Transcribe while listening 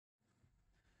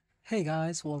Hey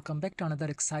guys, welcome back to another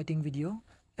exciting video.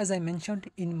 As I mentioned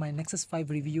in my Nexus 5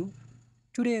 review,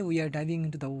 today we are diving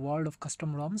into the world of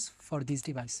custom ROMs for this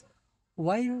device.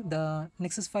 While the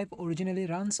Nexus 5 originally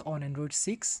runs on Android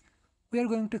 6, we are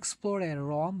going to explore a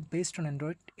ROM based on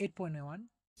Android 8.1.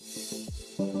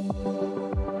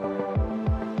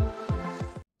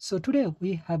 So today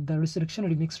we have the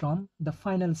Resurrection Remix ROM, the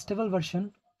final stable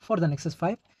version for the Nexus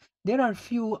 5. There are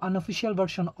few unofficial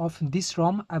versions of this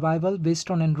ROM available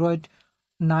based on Android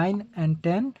 9 and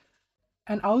 10,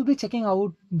 and I will be checking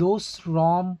out those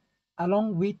ROM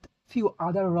along with few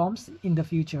other ROMs in the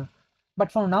future.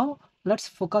 But for now, let's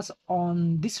focus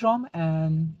on this ROM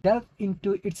and delve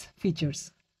into its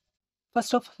features.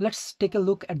 First off, let's take a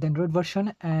look at the Android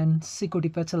version and security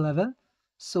patch level.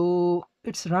 So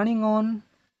it's running on,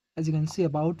 as you can see,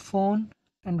 about phone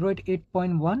Android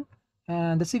 8.1,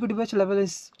 and the security patch level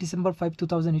is December 5,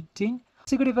 2018.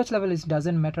 Security patch level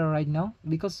doesn't matter right now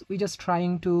because we're just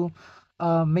trying to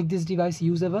make this device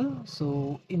usable.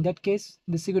 So in that case,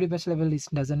 the security patch level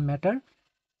doesn't matter.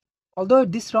 Although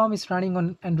this ROM is running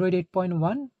on Android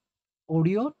 8.1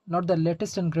 audio, not the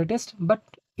latest and greatest, but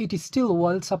it is still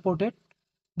well supported.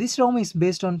 This ROM is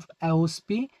based on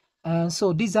AOSP,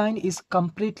 so design is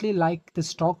completely like the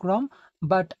stock ROM,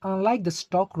 but unlike the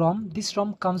stock ROM, this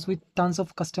ROM comes with tons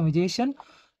of customization,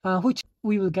 which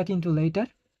we will get into later.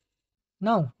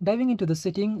 Now, diving into the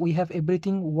setting, we have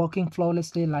everything working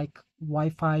flawlessly like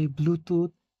Wi-Fi,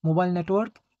 Bluetooth, mobile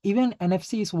network, even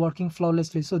NFC is working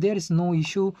flawlessly, so there is no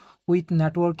issue with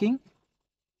networking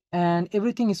and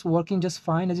everything is working just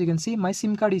fine. As you can see, my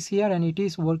SIM card is here and it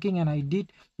is working, and I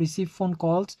did receive phone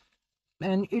calls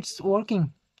and it's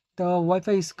working. The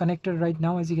Wi-Fi is connected right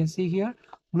now, as you can see here.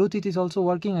 Bluetooth is also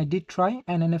working, I did try,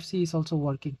 and NFC is also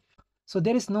working. So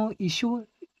there is no issue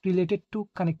related to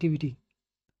connectivity.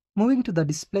 Moving to the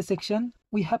display section,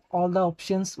 we have all the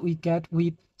options we get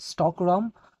with stock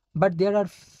ROM, but there are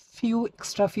few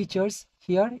extra features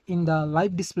here in the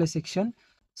live display section.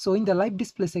 So in the live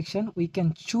display section, we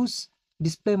can choose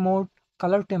display mode,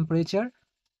 color temperature,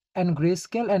 and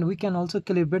grayscale, and we can also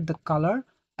calibrate the color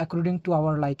according to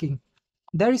our liking.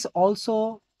 There is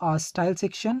also a style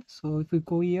section. So if we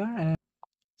go here and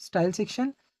style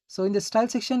section, so in the style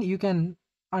section you can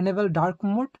enable dark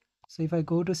mode. So if I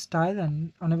go to style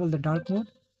and enable the dark mode,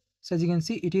 so as you can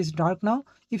see, it is dark now.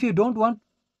 If you don't want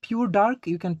pure dark,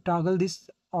 you can toggle this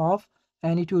off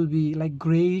and it will be like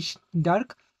grayish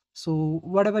dark. So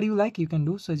whatever you like, you can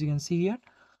do. So as you can see here,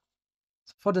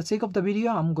 for the sake of the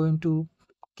video, I'm going to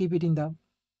keep it in the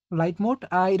light mode.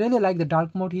 I really like the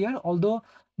dark mode here, although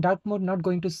dark mode not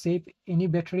going to save any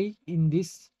battery in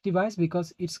this device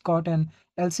because it's got an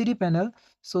LCD panel,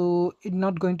 so it's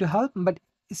not going to help, but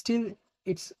still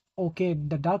it's okay.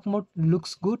 The dark mode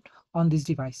looks good on this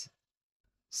device.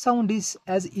 Sound is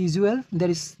as usual,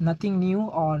 there is nothing new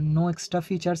or no extra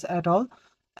features at all.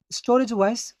 Storage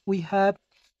wise, we have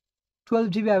 12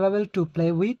 GB available to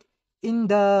play with. In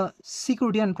the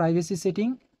security and privacy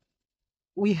setting,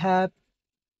 we have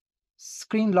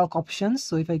screen lock options.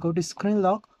 So if I go to screen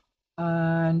lock,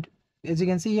 and as you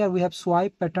can see here, we have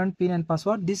swipe, pattern, pin, and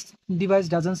password. This device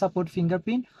doesn't support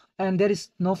fingerprint, and there is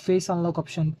no face unlock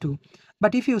option too.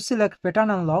 But if you select pattern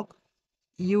unlock,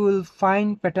 you will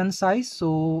find pattern size.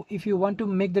 So if you want to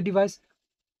make the device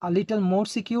a little more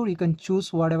secure, you can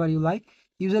choose whatever you like.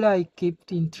 Usually I keep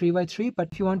it in 3x3, but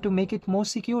if you want to make it more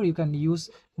secure, you can use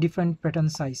different pattern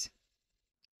size.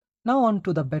 Now on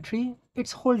to the battery,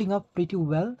 it's holding up pretty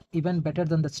well, even better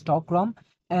than the stock ROM.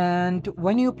 And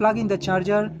when you plug in the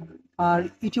charger,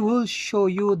 it will show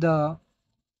you the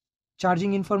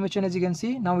charging information. As you can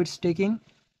see, now it's taking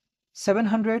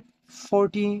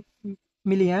 740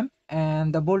 milliamp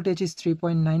and the voltage is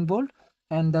 3.9 volt,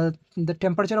 and the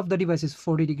temperature of the device is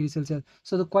 40 degrees Celsius.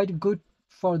 So the quite good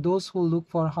for those who look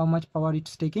for how much power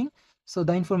it's taking. So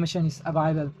the information is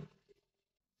available.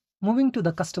 Moving to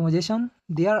the customization,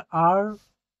 there are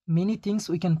many things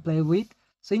we can play with.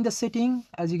 So in the setting,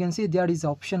 as you can see, there is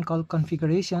an option called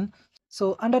configuration.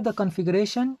 So under the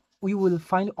configuration, we will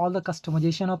find all the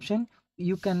customization option.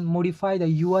 You can modify the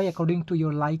UI according to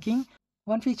your liking.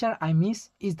 One feature I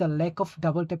miss is the lack of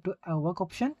double tap to work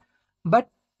option, but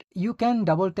you can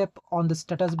double tap on the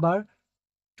status bar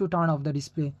to turn off the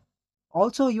display.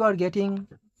 Also, you are getting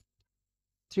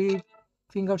 3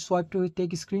 finger swipe to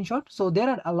take a screenshot. So there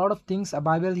are a lot of things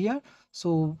available here.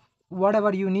 So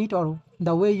whatever you need or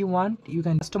the way you want, you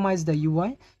can customize the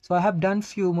UI. So I have done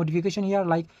few modification here,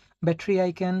 like battery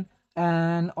icon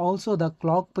and also the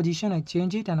clock position. I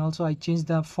change it, and also I change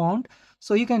the font.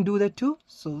 So you can do that too.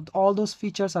 So all those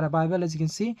features are available, as you can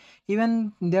see.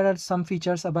 Even there are some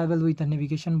features available with the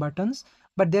navigation buttons,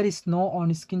 but there is no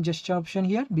on-screen gesture option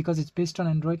here because it's based on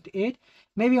Android 8.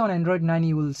 Maybe on Android 9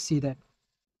 you will see that.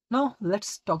 Now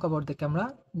let's talk about the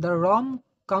camera. The ROM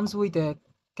comes with a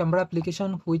camera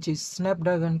application which is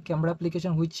Snapdragon camera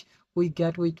application, which we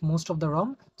get with most of the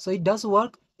ROM. So it does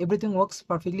work, everything works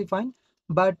perfectly fine.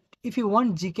 But if you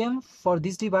want Gcam for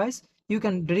this device, you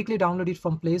can directly download it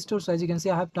from Play Store. So as you can see,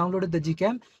 I have downloaded the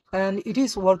Gcam and it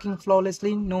is working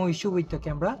flawlessly, no issue with the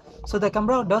camera. So the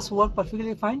camera does work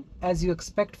perfectly fine as you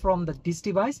expect from this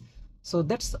device. So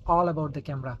that's all about the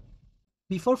camera.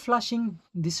 Before flashing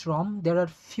this ROM, there are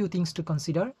few things to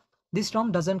consider. This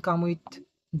ROM doesn't come with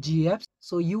GApps,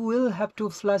 so you will have to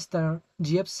flash the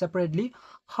GApps separately.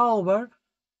 However,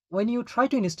 when you try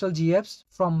to install GApps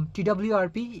from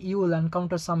TWRP, you will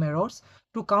encounter some errors.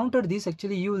 To counter this,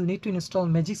 actually, you will need to install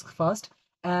Magisk first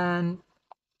and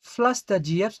flush the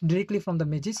GApps directly from the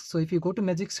Magisk. So if you go to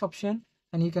Magisk option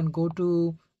and you can go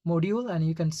to module and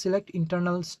you can select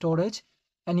internal storage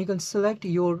and you can select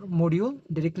your module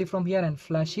directly from here and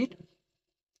flash it.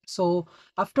 So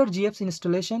after GApps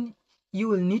installation, you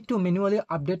will need to manually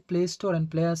update Play Store and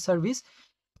Play Service.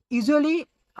 Usually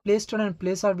Play Store and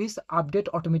Play Service update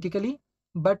automatically,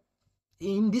 but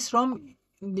in this ROM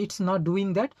it's not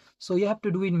doing that, so you have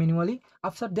to do it manually.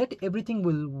 After that, everything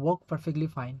will work perfectly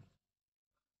fine.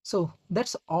 So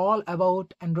that's all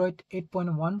about Android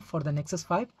 8.1 for the Nexus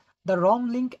 5. The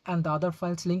ROM link and the other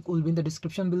files link will be in the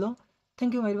description below.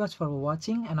 Thank you very much for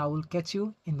watching and I will catch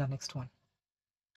you in the next one.